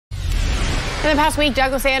In the past week,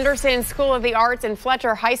 Douglas Anderson School of the Arts and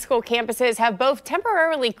Fletcher High School campuses have both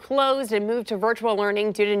temporarily closed and moved to virtual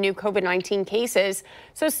learning due to new COVID-19 cases.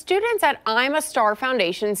 So students at I'm a Star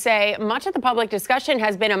Foundation say much of the public discussion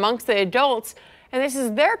has been amongst the adults, and this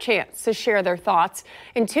is their chance to share their thoughts.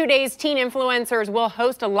 In 2 days, teen influencers will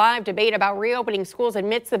host a live debate about reopening schools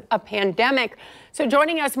amidst a pandemic. So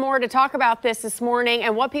joining us more to talk about this morning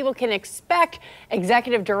and what people can expect,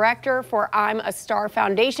 Executive Director for I'm a Star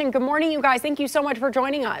Foundation. Good morning, you guys. Thank you so much for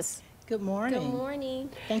joining us. Good morning. Good morning.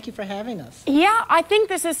 Thank you for having us. Yeah, I think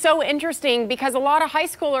this is so interesting because a lot of high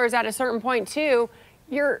schoolers at a certain point too,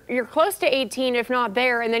 you're close to 18, if not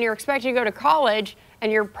there, and then you're expected to go to college,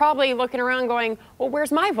 and you're probably looking around going, well,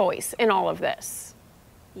 where's my voice in all of this?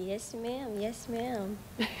 Yes, ma'am. Yes, ma'am.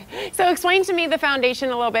 So explain to me the foundation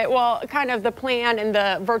a little bit, well, kind of the plan and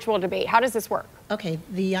the virtual debate. How does this work? Okay,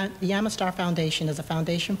 the I'm a Star Foundation is a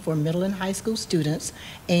foundation for middle and high school students,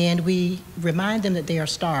 and we remind them that they are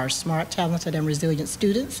stars, smart, talented, and resilient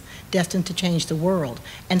students destined to change the world.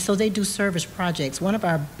 And so they do service projects. One of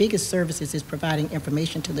our biggest services is providing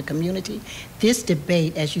information to the community. This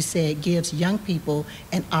debate, as you said, gives young people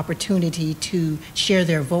an opportunity to share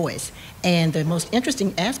their voice. And the most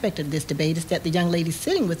interesting aspect of this debate is that the young lady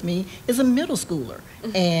sitting with me is a middle schooler,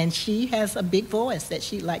 and she has a big voice that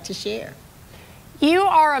she'd like to share. You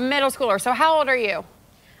are a middle schooler, so how old are you?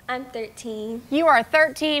 I'm 13. You are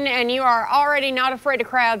 13 and you are already not afraid of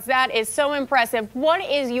crowds. That is so impressive. What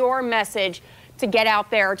is your message to get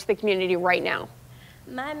out there to the community right now?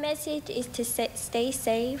 My message is to stay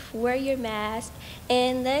safe, wear your mask,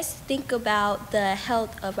 and let's think about the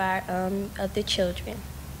health of our of the children.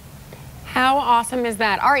 How awesome is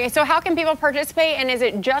that? All right, so how can people participate, and is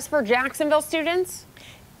it just for Jacksonville students?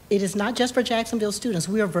 It is not just for Jacksonville students.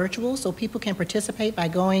 We are virtual, so people can participate by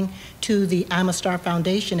going to the I'm a Star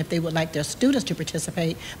Foundation if they would like their students to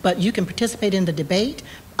participate, but you can participate in the debate.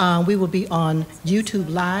 We will be on YouTube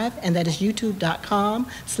Live, and that is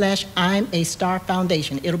youtube.com/I'm a Star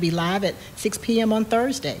Foundation. It'll be live at 6 p.m. on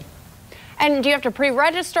Thursday. And do you have to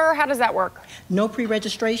pre-register? How does that work? No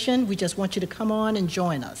pre-registration. We just want you to come on and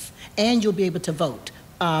join us, and you'll be able to vote.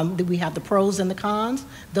 We have the pros and the cons,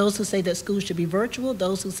 those who say that schools should be virtual,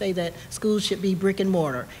 those who say that schools should be brick and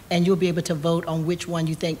mortar, and you'll be able to vote on which one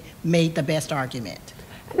you think made the best argument.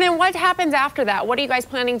 And then what happens after that? What are you guys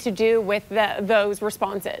planning to do with those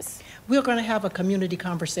responses? We're going to have a community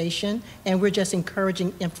conversation, and we're just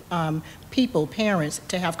encouraging people, parents,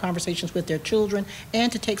 to have conversations with their children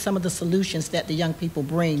and to take some of the solutions that the young people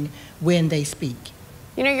bring when they speak.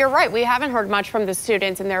 You know, you're right. We haven't heard much from the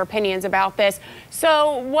students and their opinions about this.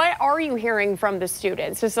 So what are you hearing from the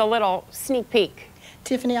students? Just a little sneak peek.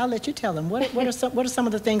 Tiffany, I'll let you tell them. What are some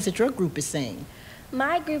of the things that your group is saying?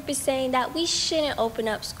 My group is saying that we shouldn't open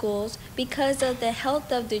up schools because of the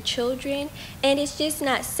health of the children, and it's just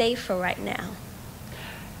not safe for right now.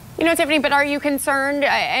 You know, Tiffany, but are you concerned,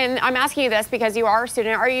 and I'm asking you this because you are a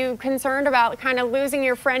student, are you concerned about kind of losing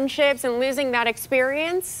your friendships and losing that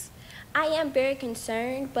experience? I am very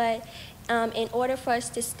concerned, but in order for us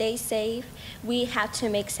to stay safe, we have to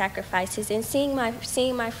make sacrifices. And seeing my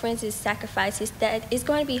friends' sacrifices, that is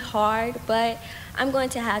going to be hard, but I'm going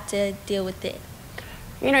to have to deal with it.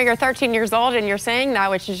 You know, you're 13 years old and you're saying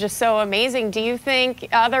that, which is just so amazing. Do you think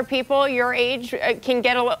other people your age can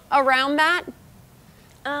get around that?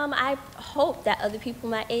 I hope that other people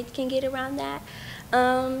my age can get around that.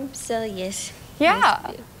 So yes. Yeah.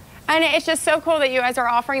 Yes, and it's just so cool that you guys are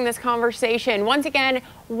offering this conversation. Once again,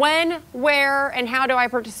 when, where, and how do I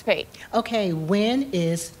participate? Okay, when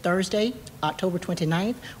is Thursday, October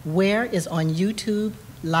 29th. Where is on YouTube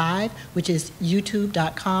Live, which is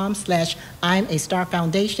youtube.com/I'm a Star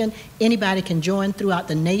Foundation. Anybody can join throughout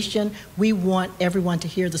the nation. We want everyone to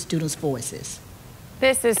hear the students' voices.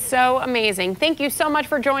 This is so amazing. Thank you so much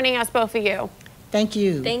for joining us, both of you. Thank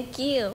you. Thank you.